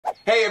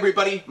Hey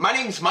everybody, my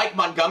name's Mike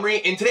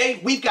Montgomery, and today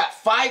we've got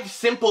 5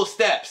 simple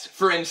steps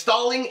for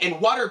installing and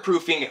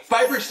waterproofing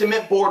fiber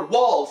cement board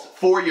walls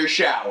for your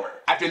shower.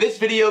 After this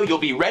video, you'll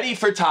be ready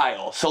for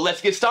tile, so let's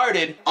get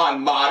started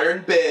on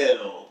modern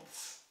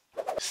builds.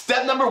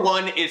 Step number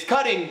 1 is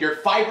cutting your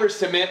fiber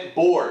cement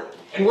board.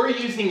 And we're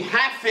using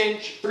 1/2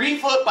 inch, 3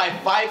 foot by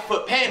 5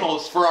 foot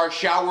panels for our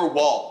shower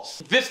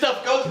walls. This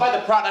stuff goes by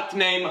the product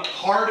name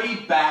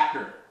Hardie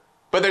Backer.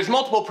 But there's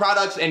multiple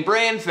products and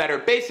brands that are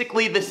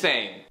basically the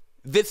same.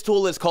 This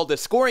tool is called a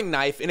scoring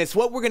knife, and it's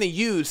what we're going to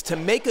use to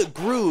make a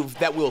groove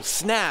that will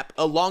snap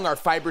along our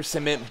fiber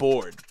cement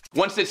board.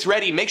 Once it's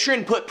ready, make sure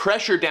and put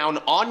pressure down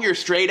on your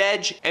straight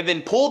edge and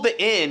then pull the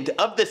end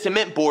of the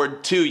cement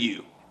board to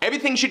you.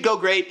 Everything should go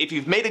great if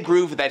you've made a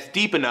groove that's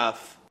deep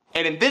enough.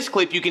 And in this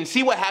clip, you can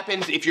see what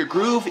happens if your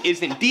groove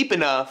isn't deep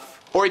enough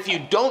or if you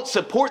don't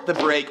support the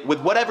break with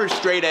whatever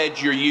straight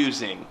edge you're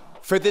using.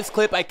 For this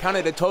clip, I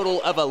counted a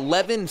total of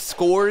 11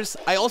 scores.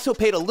 I also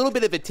paid a little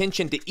bit of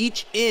attention to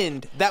each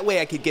end, that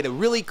way I could get a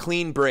really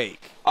clean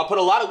break. I'll put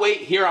a lot of weight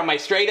here on my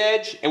straight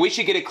edge, and we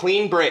should get a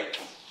clean break.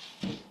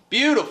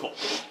 Beautiful.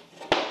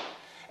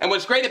 And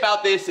what's great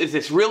about this is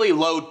it's really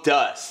low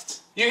dust.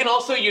 You can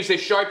also use a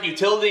sharp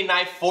utility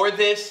knife for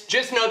this,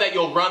 just know that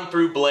you'll run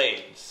through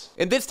blades.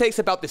 And this takes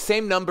about the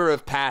same number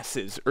of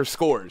passes, or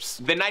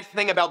scores. The nice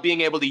thing about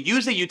being able to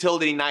use a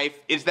utility knife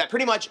is that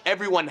pretty much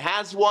everyone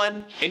has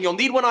one, and you'll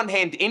need one on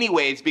hand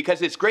anyways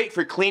because it's great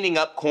for cleaning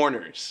up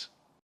corners.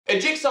 A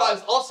jigsaw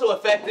is also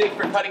effective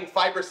for cutting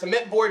fiber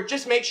cement board,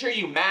 just make sure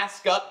you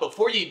mask up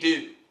before you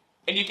do.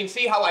 And you can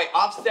see how I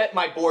offset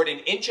my board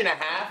 1.5 inches.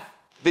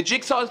 The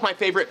jigsaw is my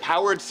favorite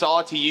powered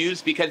saw to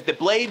use because the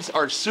blades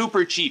are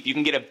super cheap. You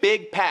can get a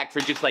big pack for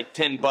just like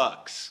 10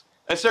 bucks.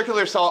 A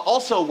circular saw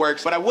also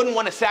works, but I wouldn't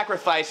want to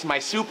sacrifice my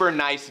super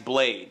nice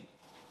blade.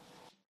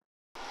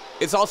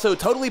 It's also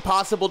totally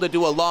possible to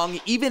do a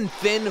long, even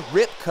thin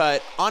rip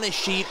cut on a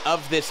sheet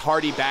of this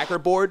Hardie Backer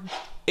board.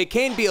 It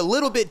can be a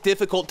little bit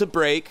difficult to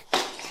break,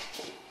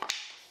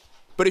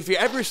 but if you're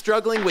ever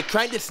struggling with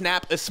trying to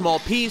snap a small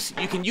piece,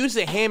 you can use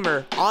a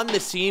hammer on the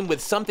seam with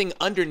something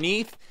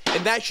underneath,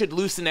 and that should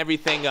loosen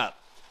everything up.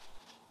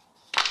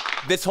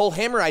 This whole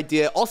hammer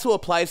idea also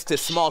applies to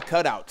small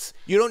cutouts.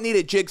 You don't need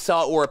a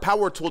jigsaw or a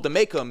power tool to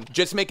make them.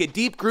 Just make a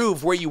deep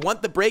groove where you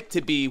want the break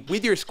to be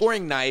with your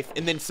scoring knife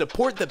and then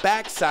support the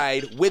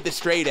backside with the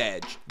straight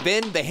edge.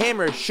 Then the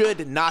hammer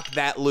should knock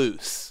that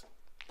loose.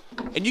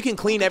 And you can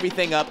clean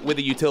everything up with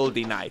a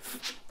utility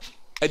knife.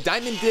 A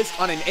diamond disc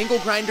on an angle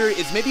grinder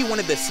is maybe one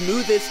of the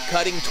smoothest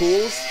cutting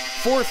tools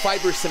for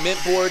fiber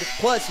cement board,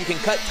 plus you can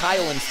cut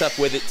tile and stuff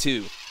with it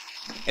too.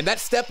 And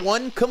that's step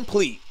 1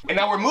 complete. And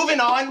now we're moving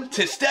on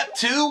to step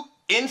 2,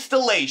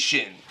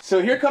 installation.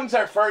 So here comes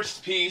our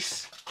first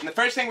piece. And the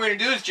first thing we're gonna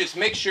do is just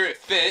make sure it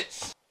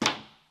fits.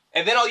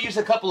 And then I'll use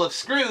a couple of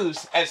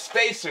screws as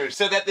spacers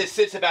so that this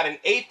sits about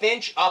 1/8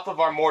 inch off of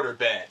our mortar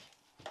bed.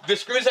 The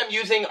screws I'm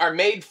using are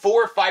made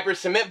for fiber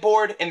cement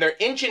board and they're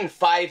 1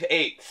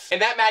 5/8.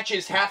 And that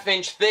matches 1/2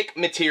 inch thick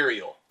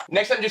material.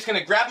 Next, I'm just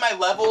gonna grab my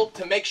level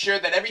to make sure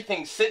that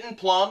everything's sitting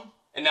plumb.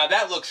 And now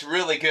that looks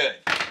really good.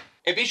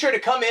 And be sure to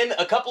come in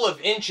a couple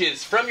of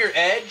inches from your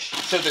edge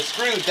so the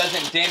screw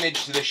doesn't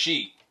damage the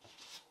sheet.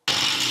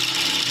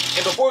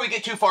 And before we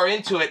get too far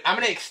into it, I'm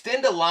going to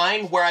extend a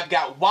line where I've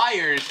got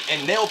wires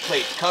and nail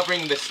plates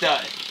covering the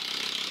stud.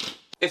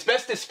 It's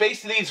best to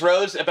space these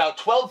rows about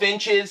 12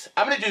 inches.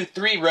 I'm going to do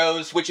 3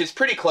 rows, which is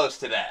pretty close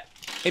to that.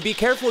 And be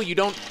careful you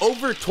don't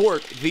over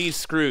torque these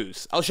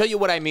screws. I'll show you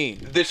what I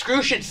mean. The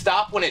screw should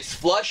stop when it's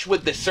flush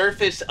with the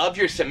surface of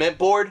your cement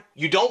board.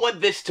 You don't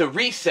want this to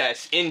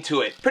recess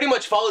into it. Pretty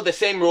much follow the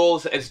same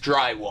rules as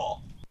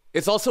drywall.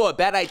 It's also a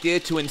bad idea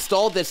to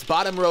install this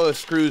bottom row of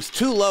screws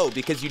too low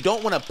because you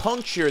don't want to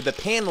puncture the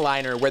pan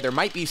liner where there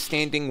might be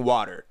standing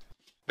water.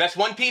 That's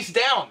 1 piece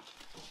down.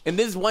 And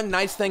this is one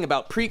nice thing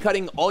about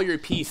pre-cutting all your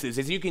pieces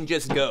is you can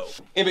just go.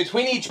 In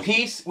between each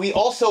piece, we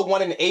also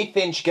want 1/8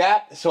 inch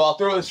gap, so I'll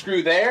throw a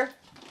screw there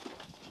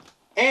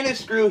and a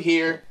screw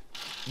here.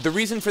 The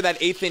reason for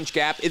that 1/8 inch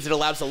gap is it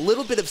allows a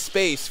little bit of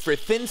space for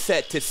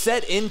Thinset to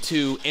set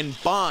into and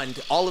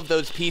bond all of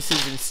those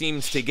pieces and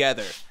seams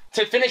together.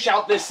 To finish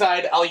out this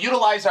side, I'll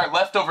utilize our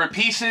leftover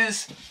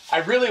pieces. I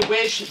really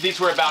wish these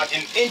were about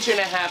 1.5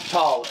 inches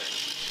taller.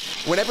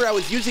 Whenever I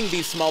was using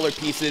these smaller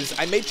pieces,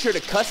 I made sure to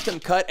custom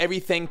cut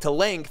everything to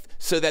length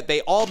so that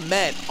they all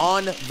met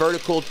on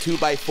vertical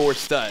 2x4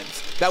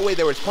 studs. That way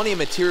there was plenty of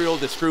material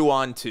to screw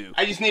onto.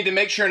 I just need to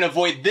make sure and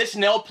avoid this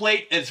nail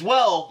plate as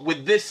well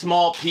with this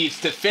small piece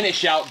to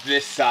finish out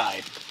this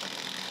side.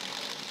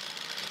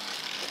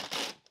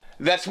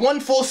 That's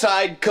 1 full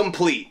side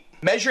complete.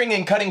 Measuring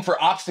and cutting for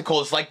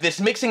obstacles like this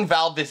mixing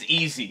valve is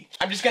easy.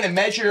 I'm just gonna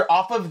measure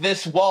off of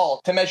this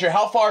wall to measure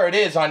how far it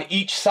is on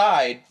each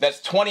side.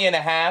 That's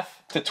 20.5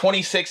 to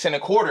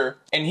 26.25.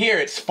 And here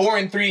it's 4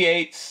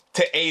 3/8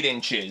 to 8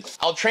 inches.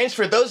 I'll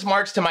transfer those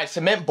marks to my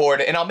cement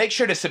board and I'll make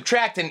sure to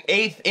subtract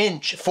 1/8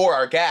 inch for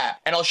our gap.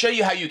 And I'll show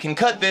you how you can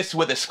cut this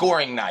with a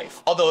scoring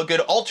knife, although a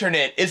good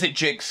alternate is a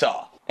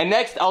jigsaw. And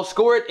next I'll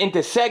score it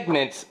into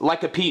segments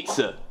like a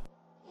pizza.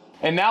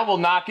 And now we'll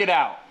knock it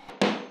out.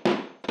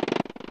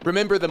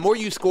 Remember, the more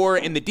you score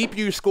and the deeper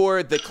you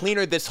score, the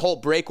cleaner this whole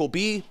break will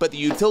be, but the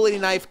utility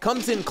knife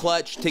comes in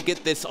clutch to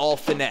get this all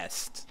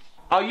finessed.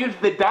 I'll use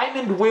the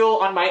diamond wheel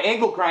on my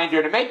angle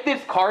grinder to make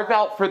this carve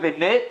out for the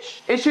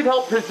niche. It should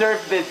help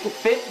preserve this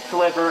thin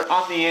sliver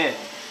on the end.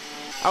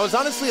 I was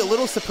honestly a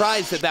little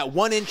surprised that that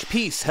 1-inch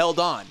piece held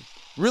on.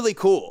 Really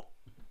cool.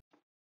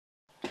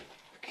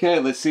 Okay,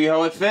 let's see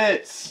how it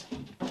fits.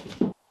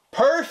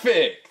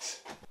 Perfect!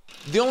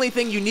 The only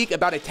thing unique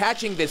about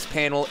attaching this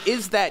panel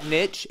is that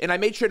niche, and I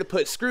made sure to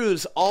put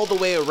screws all the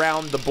way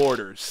around the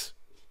borders.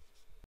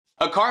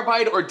 A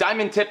carbide or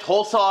diamond tipped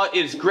hole saw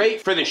is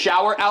great for the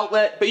shower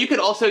outlet, but you could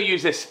also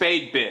use a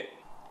spade bit.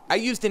 I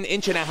used an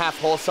 1.5-inch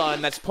hole saw,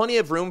 and that's plenty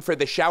of room for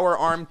the shower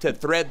arm to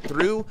thread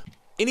through.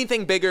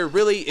 Anything bigger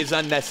really is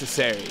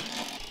unnecessary.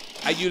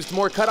 I used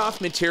more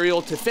cutoff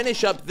material to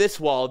finish up this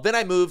wall, then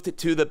I moved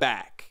to the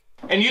back.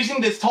 And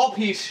using this tall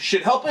piece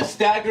should help us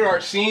stagger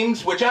our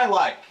seams, which I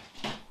like.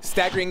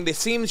 Staggering the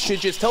seams should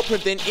just help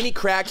prevent any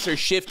cracks or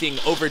shifting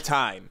over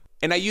time.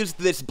 And I used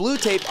this blue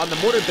tape on the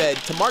mortar bed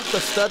to mark the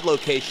stud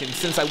location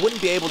since I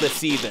wouldn't be able to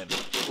see them.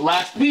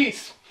 Last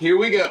piece, here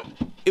we go.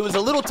 It was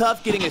a little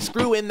tough getting a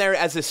screw in there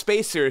as a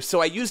spacer,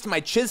 so I used my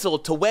chisel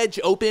to wedge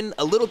open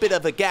a little bit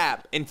of a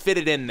gap and fit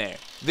it in there.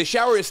 The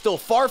shower is still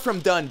far from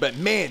done, but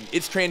man,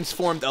 it's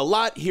transformed a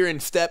lot here in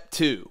step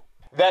 2.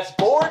 That's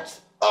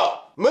boards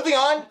up. Moving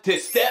on to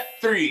step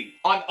 3.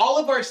 On all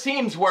of our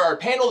seams where our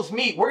panels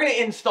meet, we're going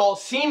to install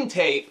seam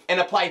tape and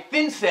apply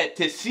Thinset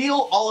to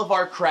seal all of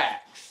our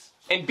cracks.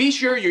 And be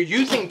sure you're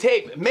using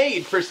tape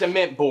made for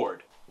cement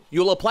board.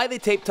 You'll apply the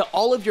tape to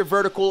all of your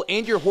vertical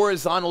and your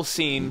horizontal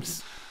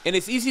seams, and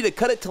it's easy to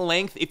cut it to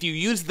length if you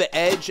use the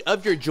edge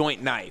of your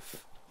joint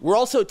knife. We're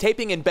also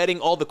taping and bedding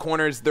all the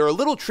corners. They're a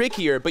little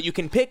trickier, but you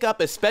can pick up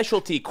a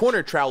specialty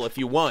corner trowel if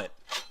you want.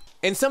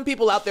 And some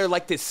people out there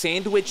like to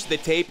sandwich the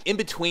tape in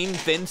between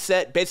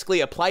Thinset,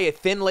 basically apply a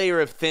thin layer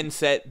of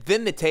Thinset,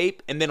 then the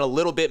tape, and then a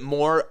little bit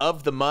more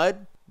of the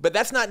mud. But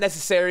that's not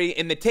necessary,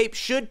 and the tape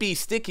should be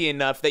sticky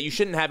enough that you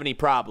shouldn't have any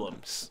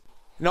problems.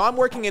 Now, I'm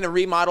working in a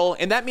remodel,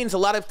 and that means a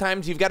lot of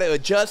times you've got to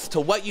adjust to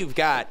what you've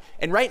got.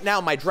 And right now,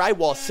 my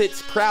drywall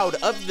sits proud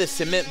of the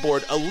cement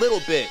board a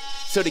little bit.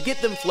 So to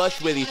get them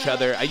flush with each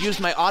other, I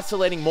used my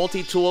oscillating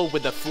multi-tool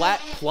with a flat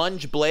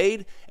plunge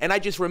blade, and I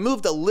just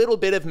removed a little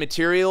bit of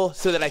material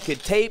so that I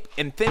could tape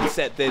and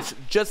Thinset this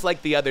just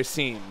like the other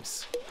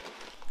seams.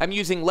 I'm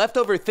using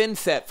leftover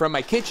Thinset from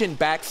my kitchen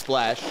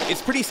backsplash.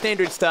 It's pretty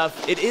standard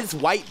stuff. It is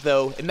white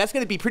though, and that's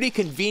going to be pretty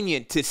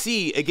convenient to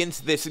see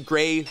against this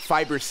gray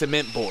fiber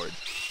cement board.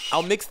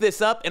 I'll mix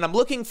this up, and I'm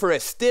looking for a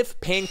stiff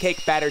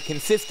pancake batter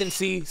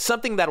consistency,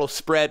 something that'll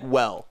spread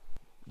well.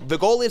 The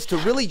goal is to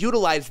really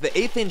utilize the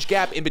 1/8-inch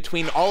gap in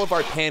between all of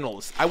our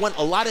panels. I want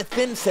a lot of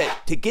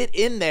Thinset to get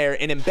in there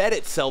and embed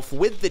itself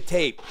with the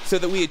tape so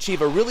that we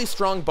achieve a really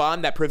strong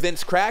bond that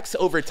prevents cracks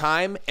over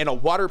time and a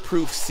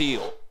waterproof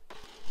seal.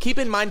 Keep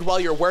in mind while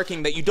you're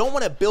working that you don't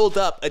want to build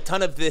up a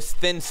ton of this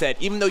Thinset,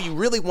 even though you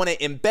really want to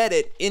embed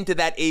it into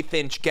that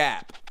 1/8-inch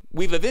gap.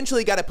 We've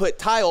eventually got to put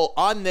tile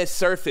on this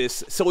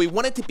surface, so we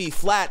want it to be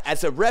flat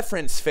as a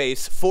reference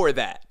face for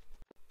that.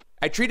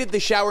 I treated the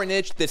shower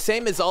niche the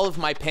same as all of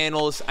my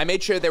panels. I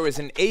made sure there was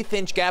an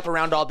 1/8-inch gap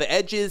around all the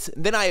edges,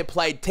 then I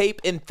applied tape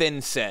and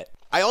Thinset.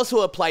 I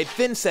also applied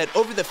Thinset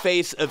over the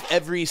face of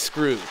every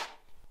screw.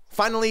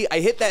 Finally,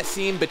 I hit that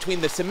seam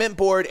between the cement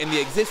board and the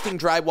existing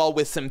drywall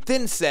with some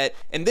Thinset,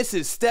 and this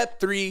is step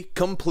 3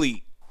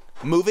 complete.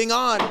 Moving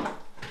on.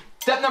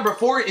 Step number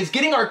 4 is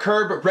getting our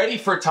curb ready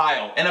for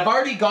tile, and I've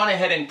already gone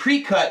ahead and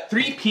pre-cut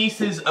 3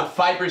 pieces of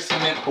fiber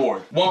cement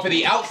board. One for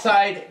the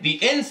outside,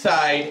 the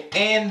inside,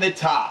 and the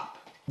top.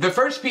 The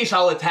first piece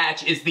I'll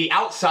attach is the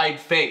outside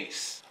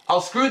face.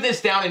 I'll screw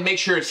this down and make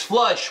sure it's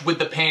flush with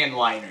the pan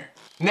liner.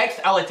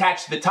 Next, I'll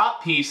attach the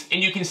top piece,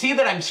 and you can see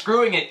that I'm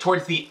screwing it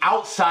towards the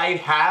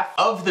outside half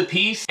of the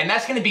piece, and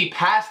that's gonna be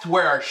past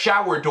where our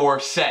shower door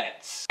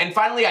sets. And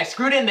finally, I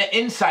screwed in the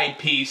inside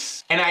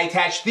piece, and I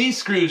attached these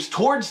screws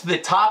towards the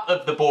top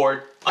of the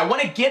board. I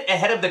wanna get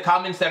ahead of the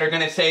comments that are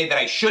gonna say that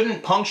I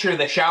shouldn't puncture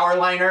the shower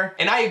liner,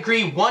 and I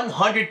agree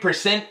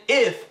 100%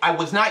 if I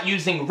was not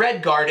using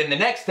Red Guard in the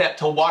next step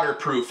to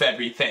waterproof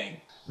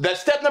everything.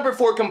 That's step number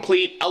 4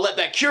 complete. I'll let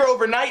that cure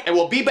overnight, and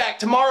we'll be back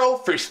tomorrow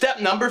for step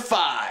number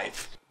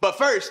 5. But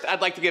first,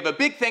 I'd like to give a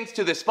big thanks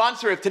to the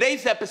sponsor of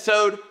today's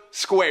episode,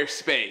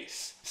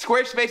 Squarespace.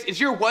 Squarespace is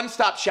your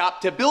one-stop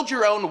shop to build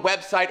your own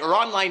website or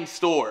online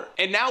store.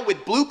 And now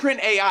with Blueprint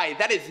AI,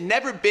 that has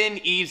never been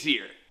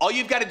easier. All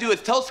you've got to do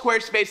is tell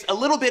Squarespace a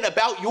little bit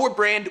about your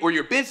brand or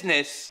your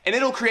business, and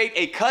it'll create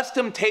a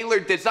custom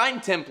tailored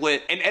design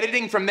template, and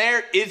editing from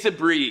there is a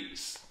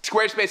breeze.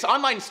 Squarespace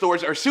online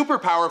stores are super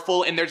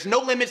powerful, and there's no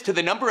limits to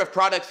the number of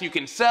products you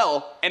can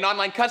sell, and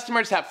online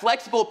customers have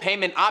flexible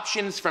payment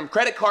options from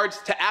credit cards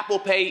to Apple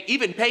Pay,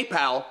 even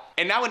PayPal.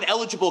 And now in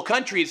eligible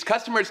countries,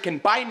 customers can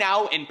buy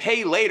now and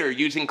pay later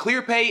using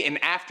ClearPay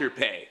and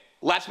Afterpay.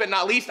 Last but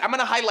not least, I'm going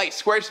to highlight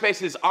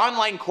Squarespace's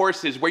online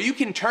courses where you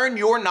can turn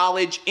your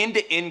knowledge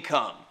into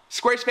income.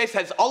 Squarespace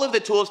has all of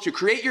the tools to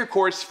create your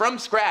course from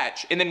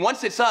scratch, and then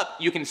once it's up,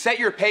 you can set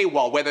your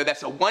paywall, whether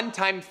that's a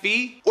one-time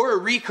fee or a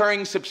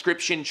recurring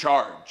subscription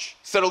charge.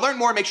 So to learn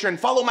more, make sure and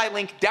follow my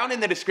link down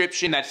in the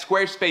description. That's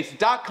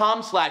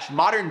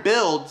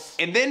squarespace.com/modernbuilds.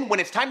 And then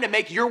when it's time to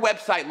make your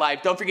website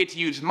live, don't forget to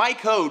use my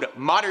code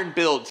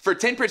ModernBuilds for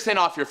 10%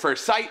 off your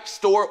first site,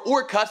 store,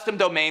 or custom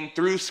domain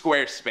through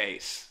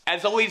Squarespace.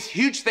 As always,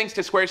 huge thanks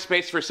to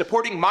Squarespace for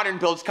supporting Modern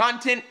Builds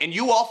content and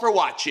you all for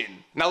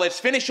watching. Now let's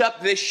finish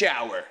up this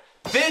shower.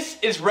 This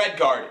is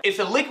RedGuard. It's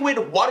a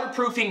liquid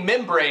waterproofing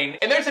membrane,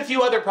 and there's a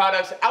few other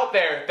products out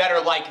there that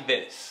are like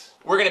this.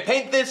 We're gonna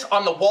paint this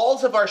on the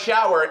walls of our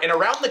shower and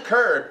around the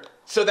curb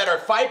so that our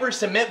fiber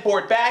cement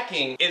board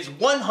backing is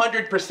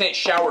 100%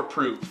 shower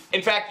proof.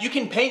 In fact, you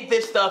can paint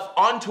this stuff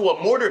onto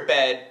a mortar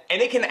bed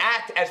and it can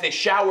act as a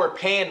shower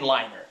pan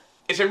liner.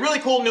 It's a really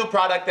cool new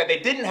product that they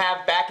didn't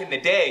have back in the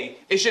day.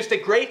 It's just a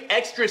great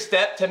extra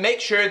step to make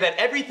sure that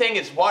everything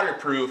is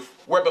waterproof,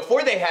 where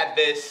before they had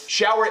this,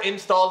 shower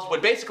installs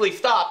would basically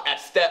stop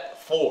at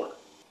step 4.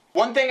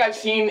 One thing I've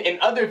seen in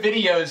other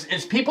videos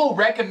is people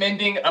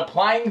recommending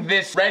applying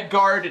this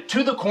RedGuard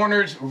to the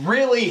corners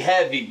really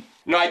heavy.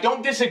 Now, I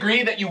don't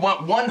disagree that you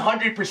want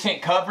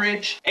 100%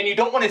 coverage and you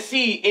don't want to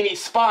see any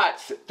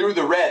spots through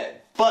the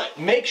red, but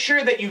make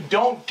sure that you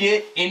don't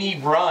get any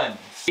runs.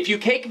 If you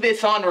cake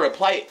this on or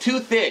apply it too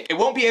thick, it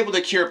won't be able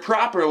to cure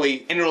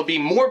properly and it'll be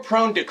more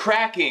prone to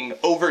cracking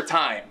over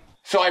time.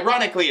 So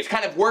ironically, it's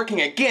kind of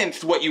working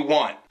against what you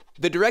want.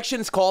 The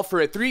directions call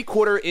for a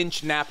 3/4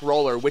 inch nap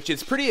roller, which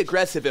is pretty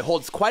aggressive. It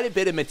holds quite a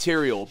bit of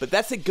material, but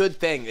that's a good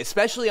thing,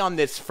 especially on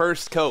this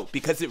first coat,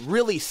 because it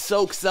really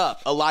soaks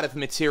up a lot of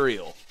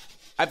material.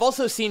 I've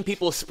also seen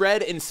people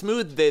spread and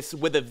smooth this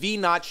with a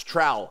V-notch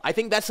trowel. I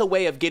think that's a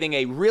way of getting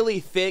a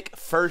really thick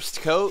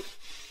first coat.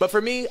 But for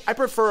me, I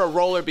prefer a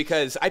roller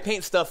because I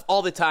paint stuff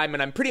all the time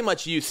and I'm pretty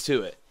much used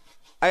to it.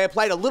 I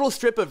applied a little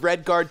strip of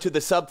RedGuard to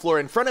the subfloor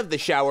in front of the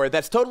shower.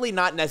 That's totally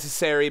not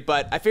necessary,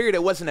 but I figured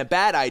it wasn't a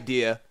bad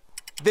idea.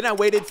 Then I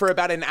waited for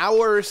about an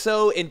hour or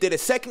so and did a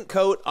second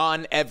coat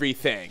on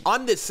everything.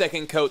 On this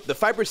second coat, the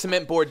fiber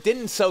cement board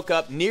didn't soak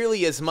up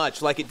nearly as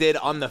much like it did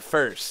on the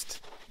first.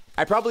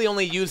 I probably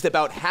only used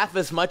about half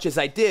as much as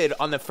I did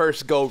on the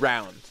first go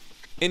round.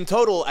 In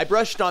total, I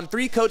brushed on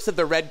 3 coats of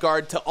the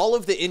RedGuard to all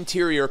of the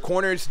interior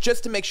corners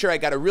just to make sure I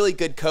got a really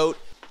good coat,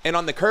 and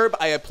on the curb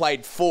I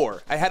applied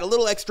 4. I had a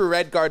little extra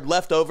RedGuard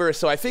left over,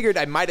 so I figured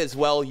I might as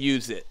well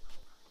use it.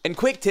 And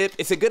quick tip,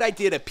 it's a good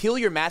idea to peel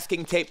your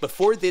masking tape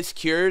before this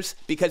cures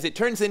because it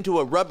turns into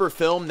a rubber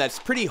film that's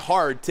pretty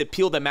hard to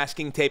peel the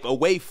masking tape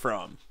away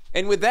from.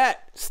 And with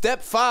that,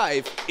 step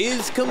 5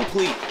 is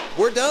complete.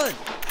 We're done.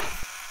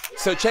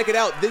 So check it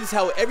out, this is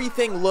how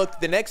everything looked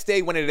the next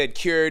day when it had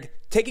cured.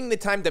 Taking the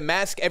time to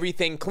mask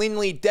everything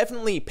cleanly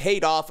definitely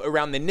paid off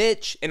around the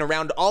niche and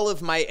around all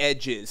of my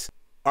edges.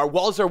 Our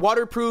walls are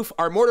waterproof,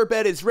 our mortar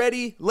bed is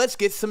ready, let's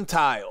get some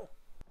tile.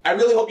 I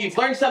really hope you've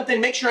learned something.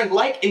 Make sure and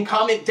like and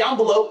comment down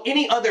below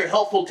any other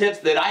helpful tips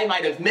that I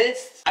might have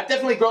missed. I've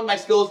definitely grown my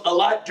skills a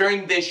lot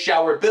during this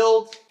shower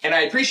build, and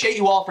I appreciate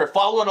you all for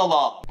following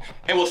along.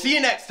 And we'll see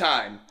you next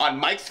time on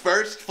Mike's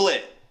First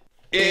Flip.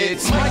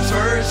 It's Mike's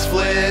First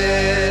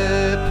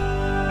Flip.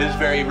 This is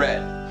very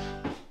red.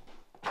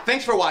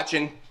 Thanks for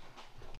watching.